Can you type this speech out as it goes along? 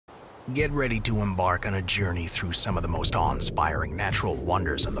Get ready to embark on a journey through some of the most awe-inspiring natural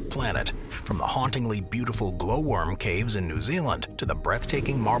wonders on the planet. From the hauntingly beautiful glowworm caves in New Zealand to the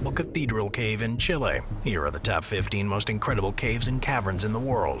breathtaking marble cathedral cave in Chile, here are the top 15 most incredible caves and caverns in the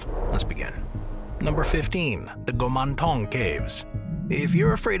world. Let's begin. Number 15. The Gomantong Caves. If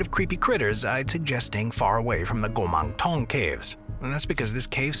you're afraid of creepy critters, I'd suggest staying far away from the Gomantong Caves. And that's because this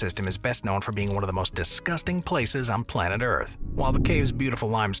cave system is best known for being one of the most disgusting places on planet Earth. While the cave's beautiful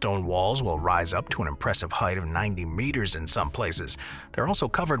limestone walls will rise up to an impressive height of 90 meters in some places, they're also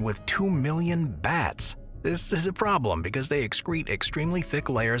covered with 2 million bats. This is a problem because they excrete extremely thick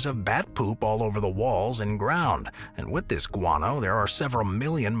layers of bat poop all over the walls and ground. And with this guano, there are several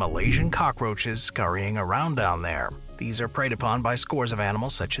million Malaysian cockroaches scurrying around down there. These are preyed upon by scores of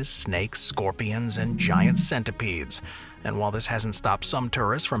animals such as snakes, scorpions, and giant centipedes. And while this hasn't stopped some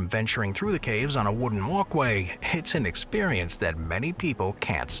tourists from venturing through the caves on a wooden walkway, it's an experience that many people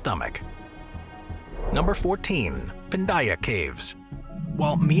can't stomach. Number 14. Pindaya Caves.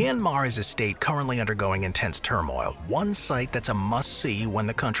 While Myanmar is a state currently undergoing intense turmoil, one site that's a must-see when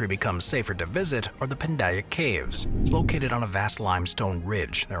the country becomes safer to visit are the Pindaya Caves. It's located on a vast limestone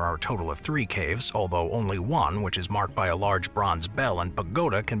ridge. There are a total of 3 caves, although only one, which is marked by a large bronze bell and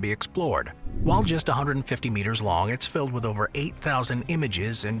pagoda, can be explored. While just 150 meters long, it's filled with over 8,000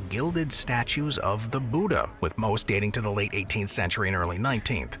 images and gilded statues of the Buddha, with most dating to the late 18th century and early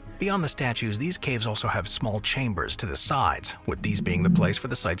 19th. Beyond the statues, these caves also have small chambers to the sides, with these being the place for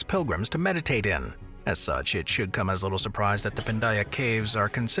the site's pilgrims to meditate in. As such, it should come as little surprise that the Pindaya Caves are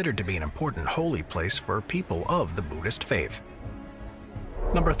considered to be an important holy place for people of the Buddhist faith.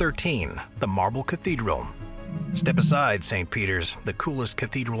 Number 13. The Marble Cathedral. Step aside, St. Peter's. The coolest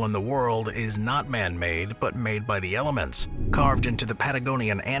cathedral in the world is not man-made, but made by the elements. Carved into the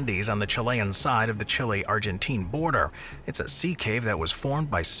Patagonian Andes on the Chilean side of the Chile-Argentine border, it's a sea cave that was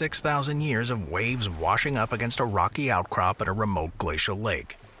formed by 6,000 years of waves washing up against a rocky outcrop at a remote glacial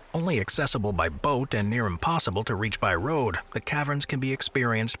lake. Only accessible by boat and near impossible to reach by road, the caverns can be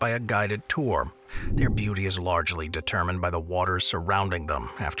experienced by a guided tour. Their beauty is largely determined by the waters surrounding them.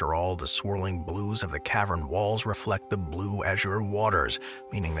 After all, the swirling blues of the cavern walls reflect the blue azure waters,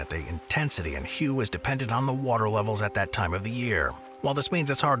 meaning that the intensity and hue is dependent on the water levels at that time of the year. While this means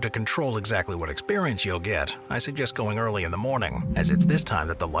it's hard to control exactly what experience you'll get, I suggest going early in the morning, as it's this time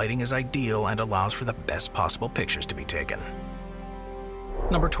that the lighting is ideal and allows for the best possible pictures to be taken.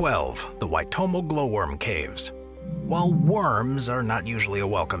 Number 12. The Waitomo Glowworm Caves. While worms are not usually a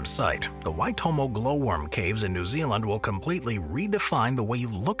welcome sight, the Waitomo Glowworm Caves in New Zealand will completely redefine the way you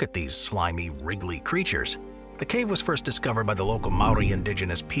look at these slimy, wriggly creatures. The cave was first discovered by the local Maori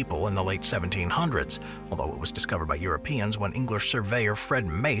indigenous people in the late 1700s, although it was discovered by Europeans when English surveyor Fred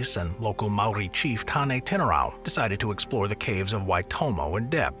Mace and local Maori chief Tane Tinarau decided to explore the caves of Waitomo in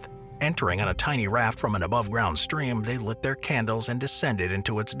depth. Entering on a tiny raft from an above-ground stream, they lit their candles and descended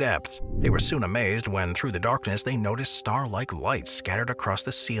into its depths. They were soon amazed when, through the darkness, they noticed star-like lights scattered across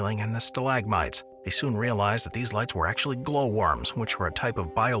the ceiling and the stalagmites. They soon realized that these lights were actually glowworms, which were a type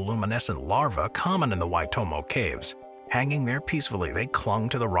of bioluminescent larva common in the Waitomo caves. Hanging there peacefully, they clung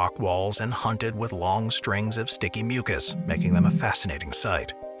to the rock walls and hunted with long strings of sticky mucus, making them a fascinating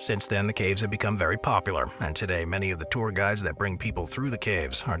sight. Since then, the caves have become very popular, and today many of the tour guides that bring people through the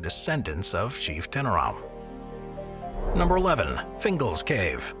caves are descendants of Chief Tinarau. Number 11. Fingal's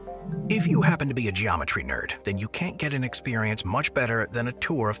Cave. If you happen to be a geometry nerd, then you can't get an experience much better than a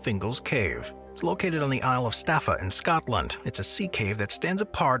tour of Fingal's Cave. It's located on the Isle of Staffa in Scotland. It's a sea cave that stands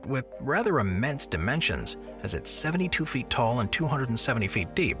apart with rather immense dimensions, as it's 72 feet tall and 270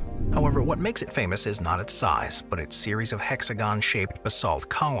 feet deep. However, what makes it famous is not its size, but its series of hexagon-shaped basalt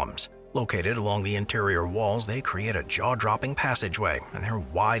columns. Located along the interior walls, they create a jaw-dropping passageway, and they're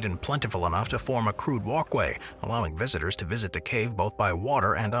wide and plentiful enough to form a crude walkway, allowing visitors to visit the cave both by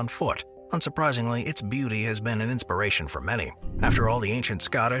water and on foot. Unsurprisingly, its beauty has been an inspiration for many. After all, the ancient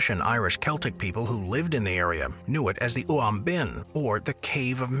Scottish and Irish Celtic people who lived in the area knew it as the Uam Bin, or the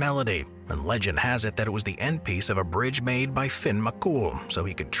Cave of Melody. And legend has it that it was the end piece of a bridge made by Finn MacCool, so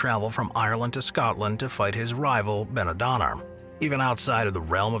he could travel from Ireland to Scotland to fight his rival, Benadonna. Even outside of the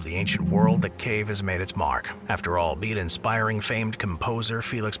realm of the ancient world, the cave has made its mark. After all, be it inspiring famed composer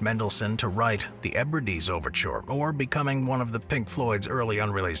Felix Mendelssohn to write the Hebrides Overture, or becoming one of the Pink Floyd's early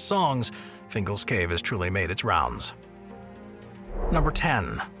unreleased songs, Fingal's Cave has truly made its rounds. Number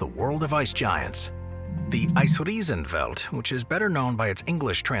 10. The World of Ice Giants. The Eisriesenwelt, which is better known by its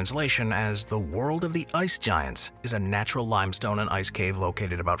English translation as the World of the Ice Giants, is a natural limestone and ice cave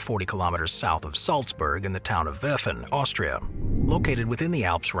located about 40 kilometers south of Salzburg in the town of Werfen, Austria. Located within the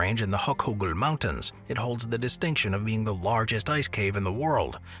Alps range in the Hochhügel Mountains, it holds the distinction of being the largest ice cave in the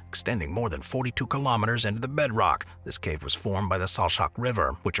world, extending more than 42 kilometers into the bedrock. This cave was formed by the Salzach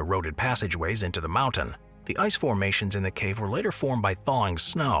River, which eroded passageways into the mountain. The ice formations in the cave were later formed by thawing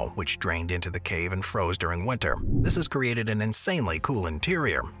snow, which drained into the cave and froze during winter. This has created an insanely cool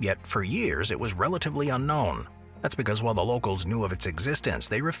interior, yet for years it was relatively unknown. That's because while the locals knew of its existence,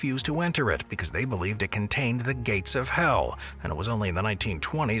 they refused to enter it because they believed it contained the gates of hell, and it was only in the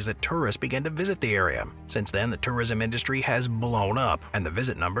 1920s that tourists began to visit the area. Since then, the tourism industry has blown up, and the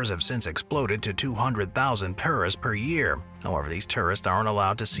visit numbers have since exploded to 200,000 tourists per year. However, these tourists aren't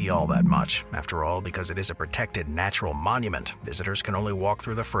allowed to see all that much. After all, because it is a protected natural monument, visitors can only walk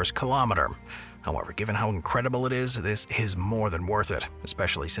through the first kilometer. However, given how incredible it is, this is more than worth it,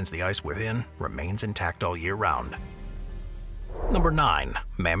 especially since the ice within remains intact all year round. Number 9.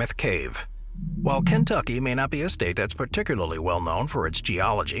 Mammoth Cave. While Kentucky may not be a state that's particularly well known for its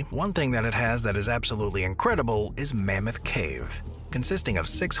geology, one thing that it has that is absolutely incredible is Mammoth Cave. Consisting of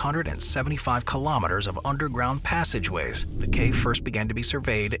 675 kilometers of underground passageways, the cave first began to be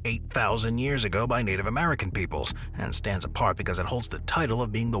surveyed 8,000 years ago by Native American peoples and stands apart because it holds the title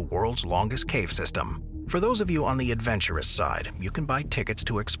of being the world's longest cave system. For those of you on the adventurous side, you can buy tickets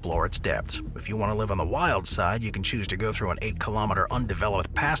to explore its depths. If you want to live on the wild side, you can choose to go through an 8-kilometer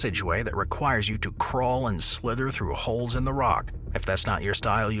undeveloped passageway that requires you to crawl and slither through holes in the rock. If that's not your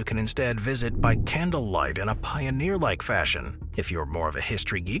style, you can instead visit by candlelight in a pioneer-like fashion. If you're more of a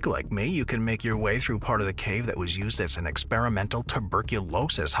history geek like me, you can make your way through part of the cave that was used as an experimental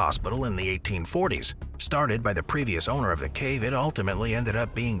tuberculosis hospital in the 1840s. Started by the previous owner of the cave, it ultimately ended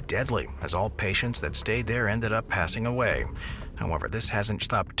up being deadly, as all patients that stayed there ended up passing away. However, this hasn't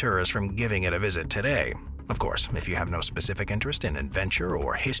stopped tourists from giving it a visit today. Of course, if you have no specific interest in adventure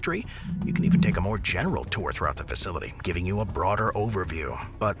or history, you can even take a more general tour throughout the facility, giving you a broader overview.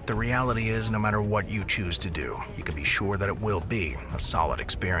 But the reality is, no matter what you choose to do, you can be sure that it will be a solid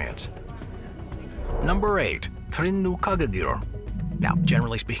experience. Number 8. Cathedral. Now,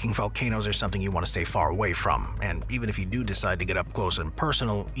 generally speaking, volcanoes are something you want to stay far away from, and even if you do decide to get up close and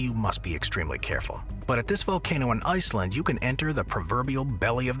personal, you must be extremely careful. But at this volcano in Iceland, you can enter the proverbial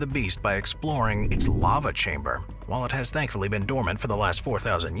belly of the beast by exploring its lava chamber. While it has thankfully been dormant for the last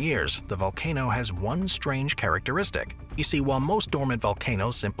 4,000 years, the volcano has one strange characteristic. You see, while most dormant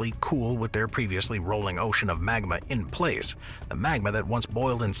volcanoes simply cool with their previously rolling ocean of magma in place, the magma that once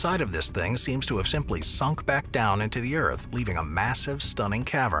boiled inside of this thing seems to have simply sunk back down into the earth, leaving a massive, stunning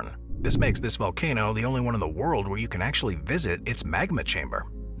cavern. This makes this volcano the only one in the world where you can actually visit its magma chamber.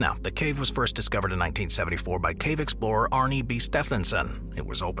 Now, the cave was first discovered in 1974 by cave explorer Arne B. Steffensen. It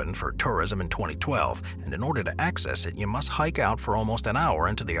was opened for tourism in 2012, and in order to access it, you must hike out for almost an hour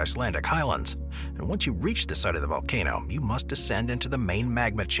into the Icelandic highlands. And once you reach the site of the volcano, you must descend into the main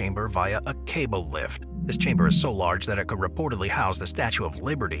magma chamber via a cable lift. This chamber is so large that it could reportedly house the Statue of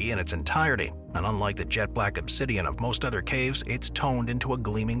Liberty in its entirety, and unlike the jet black obsidian of most other caves, it's toned into a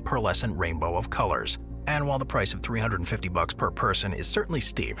gleaming pearlescent rainbow of colors. And while the price of $350 per person is certainly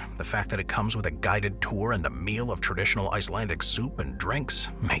steep, the fact that it comes with a guided tour and a meal of traditional Icelandic soup and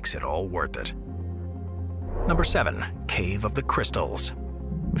drinks makes it all worth it. Number 7. Cave of the Crystals.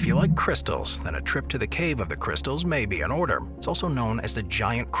 If you like crystals, then a trip to the Cave of the Crystals may be in order. It's also known as the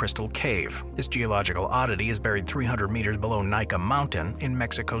Giant Crystal Cave. This geological oddity is buried 300 meters below Nika Mountain in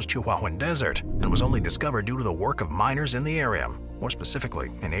Mexico's Chihuahuan Desert, and was only discovered due to the work of miners in the area. More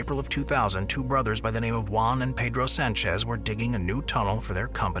specifically, in April of 2000, two brothers by the name of Juan and Pedro Sanchez were digging a new tunnel for their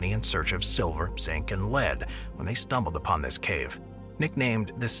company in search of silver, zinc, and lead when they stumbled upon this cave.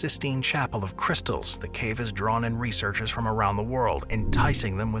 Nicknamed the Sistine Chapel of Crystals, the cave has drawn in researchers from around the world,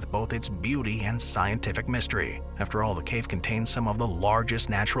 enticing them with both its beauty and scientific mystery. After all, the cave contains some of the largest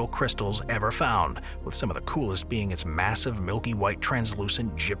natural crystals ever found, with some of the coolest being its massive milky white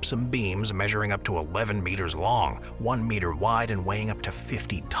translucent gypsum beams measuring up to 11 meters long, 1 meter wide, and weighing up to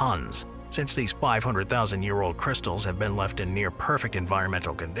 50 tons. Since these 500,000-year-old crystals have been left in near-perfect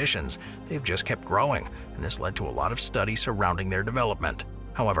environmental conditions, they've just kept growing, and this led to a lot of studies surrounding their development.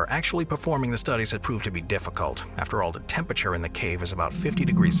 However, actually performing the studies had proved to be difficult. After all, the temperature in the cave is about 50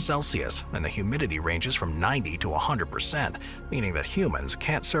 degrees Celsius, and the humidity ranges from 90 to 100%, meaning that humans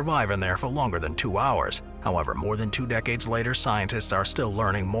can't survive in there for longer than 2 hours. However, more than 2 decades later, scientists are still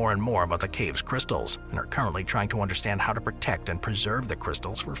learning more and more about the cave's crystals, and are currently trying to understand how to protect and preserve the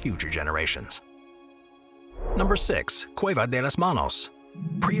crystals for future generations. Number 6. Cueva de las Manos.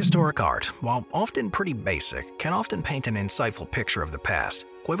 Prehistoric art, while often pretty basic, can often paint an insightful picture of the past.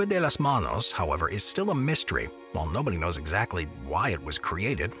 Cueva de las Manos, however, is still a mystery. While nobody knows exactly why it was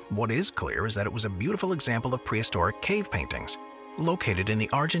created, what is clear is that it was a beautiful example of prehistoric cave paintings. Located in the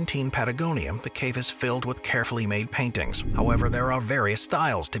Argentine Patagonia, the cave is filled with carefully made paintings. However, there are various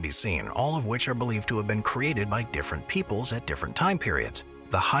styles to be seen, all of which are believed to have been created by different peoples at different time periods.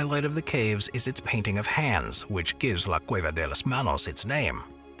 The highlight of the caves is its painting of hands, which gives La Cueva de las Manos its name.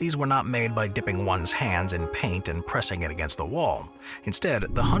 These were not made by dipping one's hands in paint and pressing it against the wall.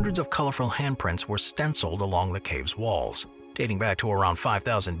 Instead, the hundreds of colorful handprints were stenciled along the cave's walls. Dating back to around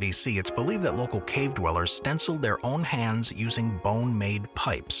 5000 BC, it's believed that local cave dwellers stenciled their own hands using bone-made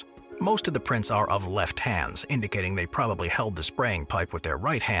pipes. Most of the prints are of left hands, indicating they probably held the spraying pipe with their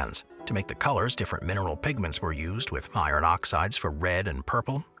right hands. To make the colors, different mineral pigments were used, with iron oxides for red and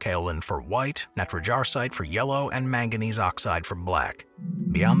purple, kaolin for white, nitrojarsite for yellow, and manganese oxide for black.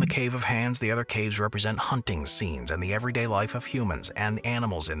 Beyond the Cave of Hands, the other caves represent hunting scenes and the everyday life of humans and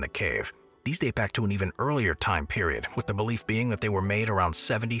animals in the cave. These date back to an even earlier time period, with the belief being that they were made around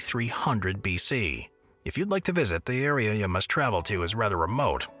 7300 BC. If you'd like to visit, the area you must travel to is rather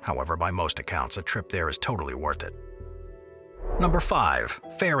remote. However, by most accounts, a trip there is totally worth it. Number 5.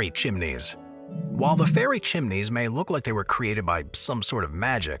 Fairy Chimneys. While the fairy chimneys may look like they were created by some sort of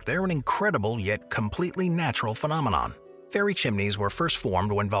magic, they're an incredible yet completely natural phenomenon. Fairy chimneys were first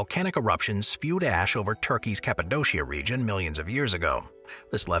formed when volcanic eruptions spewed ash over Turkey's Cappadocia region millions of years ago.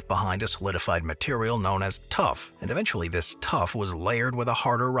 This left behind a solidified material known as tuff, and eventually this tuff was layered with a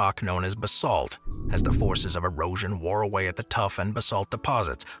harder rock known as basalt. As the forces of erosion wore away at the tuff and basalt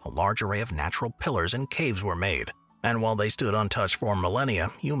deposits, a large array of natural pillars and caves were made. And while they stood untouched for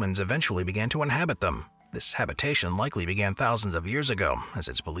millennia, humans eventually began to inhabit them. This habitation likely began thousands of years ago, as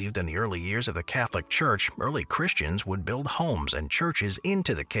it's believed in the early years of the Catholic Church, early Christians would build homes and churches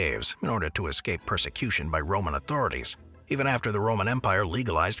into the caves in order to escape persecution by Roman authorities. Even after the Roman Empire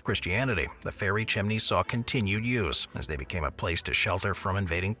legalized Christianity, the fairy chimneys saw continued use, as they became a place to shelter from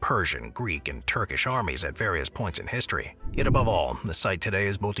invading Persian, Greek, and Turkish armies at various points in history. Yet above all, the site today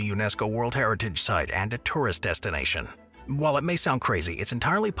is both a UNESCO World Heritage Site and a tourist destination. While it may sound crazy, it's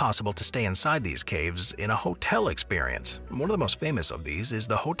entirely possible to stay inside these caves in a hotel experience. One of the most famous of these is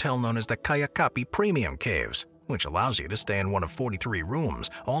the hotel known as the Cayacapi Premium Caves, which allows you to stay in one of 43 rooms,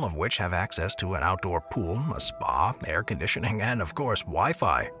 all of which have access to an outdoor pool, a spa, air conditioning, and of course,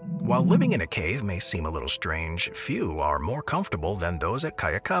 Wi-Fi. While living in a cave may seem a little strange, few are more comfortable than those at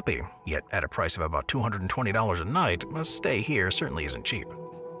Cayacapi. Yet at a price of about $220 a night, a stay here certainly isn't cheap.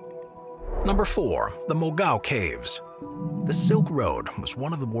 Number 4. The Mogao Caves. The Silk Road was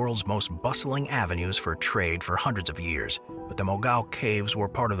one of the world's most bustling avenues for trade for hundreds of years, but the Mogao Caves were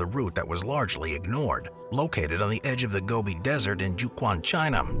part of the route that was largely ignored. Located on the edge of the Gobi Desert in Jiuquan,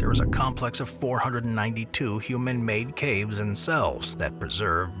 China, there is a complex of 492 human-made caves and cells that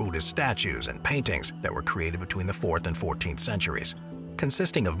preserve Buddhist statues and paintings that were created between the 4th and 14th centuries.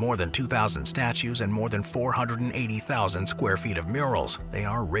 Consisting of more than 2,000 statues and more than 480,000 square feet of murals, they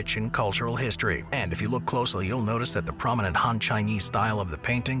are rich in cultural history. And if you look closely, you'll notice that the prominent Han Chinese style of the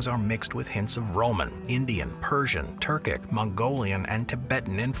paintings are mixed with hints of Roman, Indian, Persian, Turkic, Mongolian, and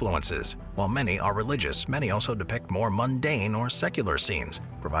Tibetan influences. While many are religious, many also depict more mundane or secular scenes,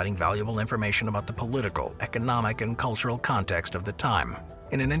 providing valuable information about the political, economic, and cultural context of the time.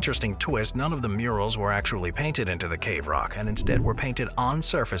 In an interesting twist, none of the murals were actually painted into the cave rock, and instead were painted on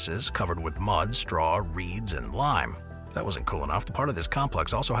surfaces covered with mud, straw, reeds, and lime. If that wasn't cool enough, the part of this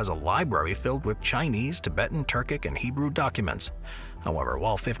complex also has a library filled with Chinese, Tibetan, Turkic, and Hebrew documents. However,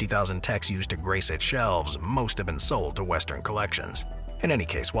 while 50,000 texts used to grace its shelves, most have been sold to Western collections. In any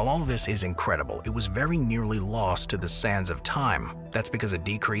case, while all of this is incredible, it was very nearly lost to the sands of time. That's because a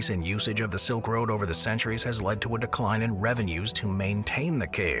decrease in usage of the Silk Road over the centuries has led to a decline in revenues to maintain the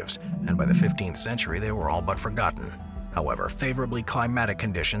caves, and by the 15th century they were all but forgotten. However, favorably climatic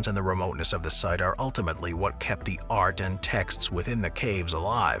conditions and the remoteness of the site are ultimately what kept the art and texts within the caves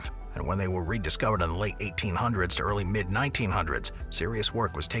alive. And when they were rediscovered in the late 1800s to early mid-1900s, serious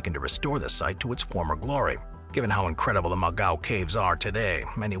work was taken to restore the site to its former glory. Given how incredible the Mogao Caves are today,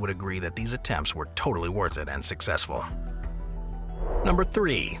 many would agree that these attempts were totally worth it and successful. Number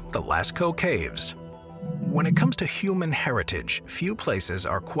 3. The Lascaux Caves. When it comes to human heritage, few places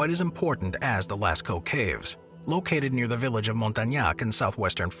are quite as important as the Lascaux Caves. Located near the village of Montagnac in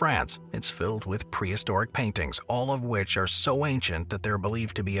southwestern France, it's filled with prehistoric paintings, all of which are so ancient that they're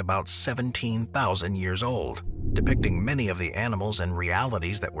believed to be about 17,000 years old. Depicting many of the animals and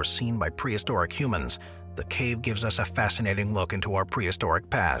realities that were seen by prehistoric humans, the cave gives us a fascinating look into our prehistoric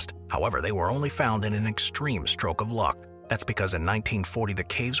past. However, they were only found in an extreme stroke of luck. That's because in 1940 the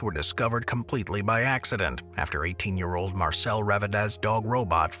caves were discovered completely by accident after 18-year-old Marcel Ravedad's dog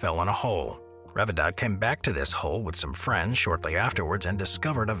Robot fell in a hole. Ravedad came back to this hole with some friends shortly afterwards and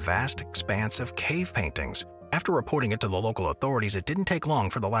discovered a vast expanse of cave paintings. After reporting it to the local authorities, it didn't take long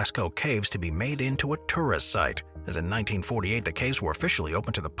for the Lascaux Caves to be made into a tourist site, as in 1948 the caves were officially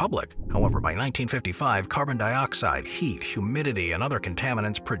open to the public. However, by 1955, carbon dioxide, heat, humidity, and other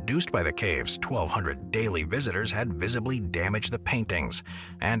contaminants produced by the caves' 1,200 daily visitors had visibly damaged the paintings.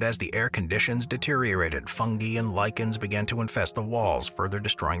 And as the air conditions deteriorated, fungi and lichens began to infest the walls, further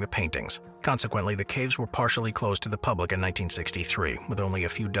destroying the paintings. Consequently, the caves were partially closed to the public in 1963, with only a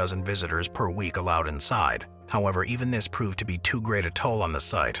few dozen visitors per week allowed inside. However, even this proved to be too great a toll on the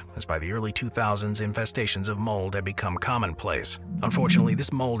site, as by the early 2000s, infestations of mold had become commonplace. Unfortunately,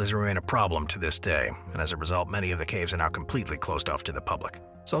 this mold has remained a problem to this day, and as a result, many of the caves are now completely closed off to the public.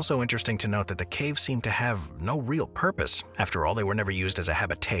 It's also interesting to note that the caves seem to have no real purpose. After all, they were never used as a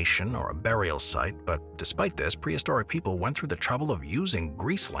habitation or a burial site, but despite this, prehistoric people went through the trouble of using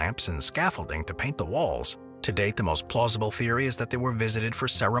grease lamps and scaffolding to paint the walls. To date, the most plausible theory is that they were visited for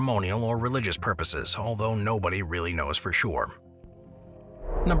ceremonial or religious purposes, although nobody really knows for sure.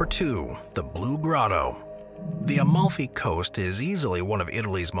 Number 2. The Blue Grotto. The Amalfi Coast is easily one of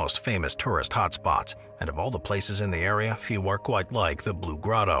Italy's most famous tourist hotspots, and of all the places in the area, few are quite like the Blue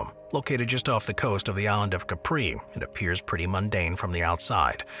Grotto. Located just off the coast of the island of Capri, it appears pretty mundane from the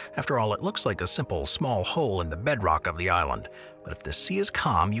outside. After all, it looks like a simple, small hole in the bedrock of the island. But if the sea is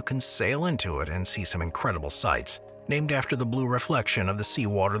calm, you can sail into it and see some incredible sights. Named after the blue reflection of the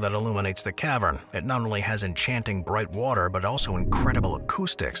seawater that illuminates the cavern, it not only has enchanting bright water but also incredible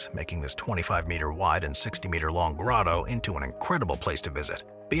acoustics, making this 25-meter wide and 60-meter long grotto into an incredible place to visit.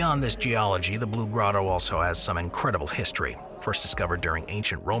 Beyond this geology, the Blue Grotto also has some incredible history. First discovered during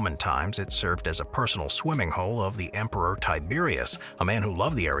ancient Roman times, it served as a personal swimming hole of the Emperor Tiberius, a man who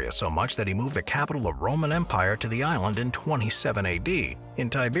loved the area so much that he moved the capital of Roman Empire to the island in 27 AD. In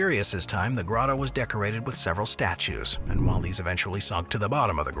Tiberius's time, the grotto was decorated with several statues, and while these eventually sunk to the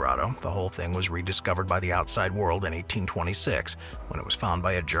bottom of the grotto, the whole thing was rediscovered by the outside world in 1826, when it was found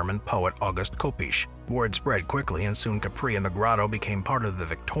by a German poet, August Kopisch. Word spread quickly, and soon Capri and the grotto became part of the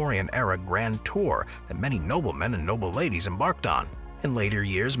Victorian-era Grand Tour that many noblemen and noble ladies embarked on. In later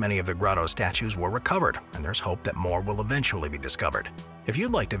years, many of the grotto statues were recovered, and there's hope that more will eventually be discovered. If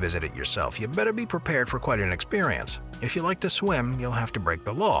you'd like to visit it yourself, you better be prepared for quite an experience. If you like to swim, you'll have to break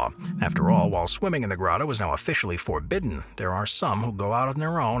the law. After all, while swimming in the grotto is now officially forbidden, there are some who go out on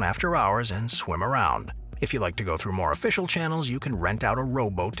their own after hours and swim around. If you like to go through more official channels, you can rent out a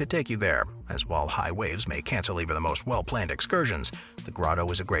rowboat to take you there, as while high waves may cancel even the most well-planned excursions, the grotto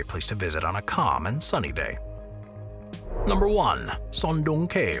is a great place to visit on a calm and sunny day. Number 1. Sondung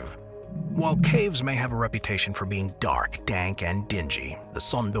Cave. While caves may have a reputation for being dark, dank, and dingy, the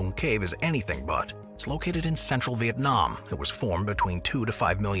Sondung Cave is anything but. It's located in central Vietnam. It was formed between 2 to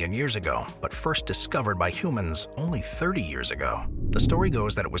 5 million years ago, but first discovered by humans only 30 years ago. The story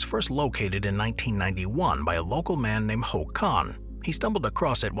goes that it was first located in 1991 by a local man named Ho Kan. He stumbled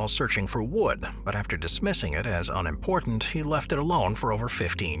across it while searching for wood, but after dismissing it as unimportant, he left it alone for over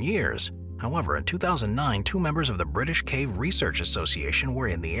 15 years. However, in 2009, 2 members of the British Cave Research Association were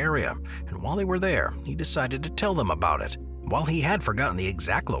in the area, and while they were there, he decided to tell them about it. While he had forgotten the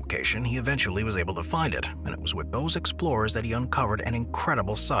exact location, he eventually was able to find it, and it was with those explorers that he uncovered an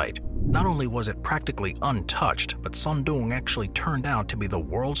incredible sight. Not only was it practically untouched, but Sondung actually turned out to be the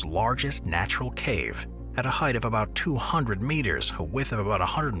world's largest natural cave. At a height of about 200 meters, a width of about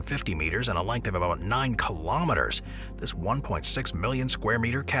 150 meters, and a length of about 9 kilometers, this 1.6 million square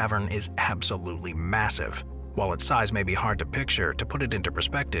meter cavern is absolutely massive. While its size may be hard to picture, to put it into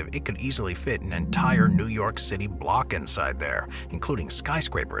perspective, it could easily fit an entire New York City block inside there, including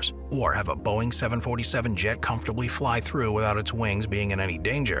skyscrapers, or have a Boeing 747 jet comfortably fly through without its wings being in any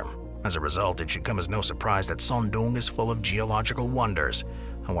danger. As a result, it should come as no surprise that Sondung is full of geological wonders.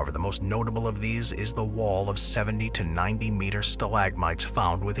 However, the most notable of these is the wall of 70 to 90 meter stalagmites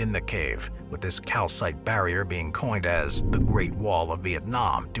found within the cave, with this calcite barrier being coined as the Great Wall of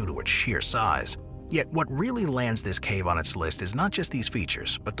Vietnam due to its sheer size. Yet what really lands this cave on its list is not just these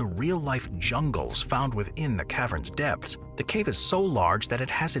features, but the real-life jungles found within the cavern's depths. The cave is so large that it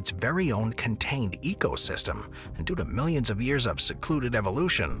has its very own contained ecosystem, and due to millions of years of secluded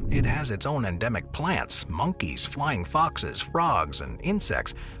evolution, it has its own endemic plants, monkeys, flying foxes, frogs, and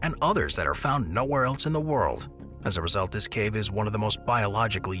insects, and others that are found nowhere else in the world. As a result, this cave is one of the most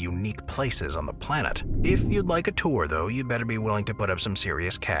biologically unique places on the planet. If you'd like a tour, though, you better be willing to put up some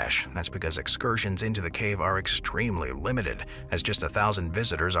serious cash. That's because excursions into the cave are extremely limited, as just 1,000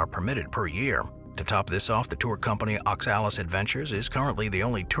 visitors are permitted per year. To top this off, the tour company Oxalis Adventures is currently the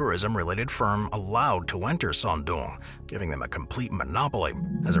only tourism-related firm allowed to enter Sondong, giving them a complete monopoly.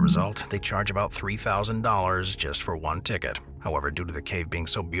 As a result, they charge about $3,000 just for one ticket. However, due to the cave being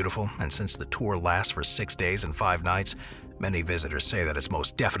so beautiful, and since the tour lasts for 6 days and 5 nights, many visitors say that it's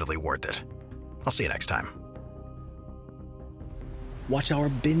most definitely worth it. I'll see you next time. Watch our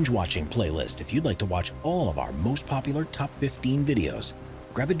binge-watching playlist if you'd like to watch all of our most popular top 15 videos.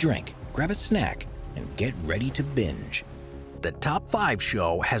 Grab a drink, grab a snack, and get ready to binge. The Top 5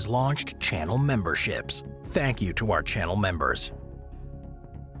 show has launched channel memberships. Thank you to our channel members.